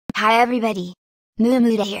Hi everybody!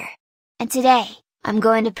 MooMooDa here. And today, I'm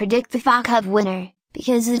going to predict the FA Cup winner,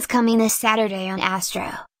 because it's coming this Saturday on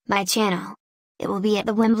Astro, my channel. It will be at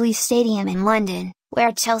the Wembley Stadium in London,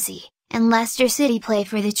 where Chelsea and Leicester City play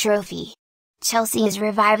for the trophy. Chelsea is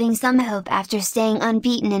reviving some hope after staying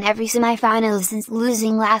unbeaten in every semi-final since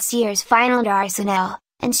losing last year's final to Arsenal,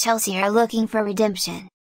 and Chelsea are looking for redemption.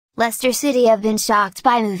 Leicester City have been shocked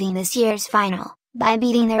by moving this year's final, by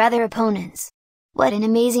beating their other opponents. What an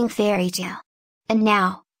amazing fairy tale! And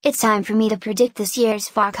now, it's time for me to predict this year's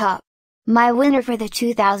FA Cup. My winner for the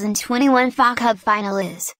 2021 FA Cup final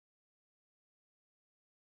is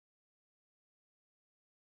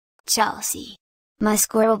Chelsea. My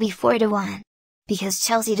score will be 4-1. Because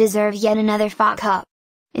Chelsea deserve yet another FA Cup.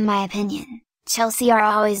 In my opinion, Chelsea are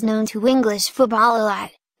always known to English football a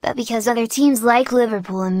lot, but because other teams like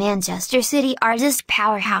Liverpool and Manchester City are just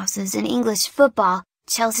powerhouses in English football,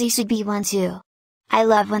 Chelsea should be one too. I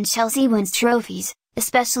love when Chelsea wins trophies,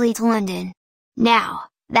 especially to London. Now,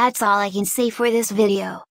 that's all I can say for this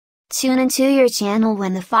video. Tune into your channel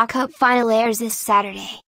when the FA Cup final airs this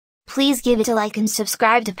Saturday. Please give it a like and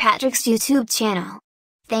subscribe to Patrick's YouTube channel.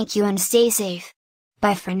 Thank you and stay safe.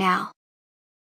 Bye for now.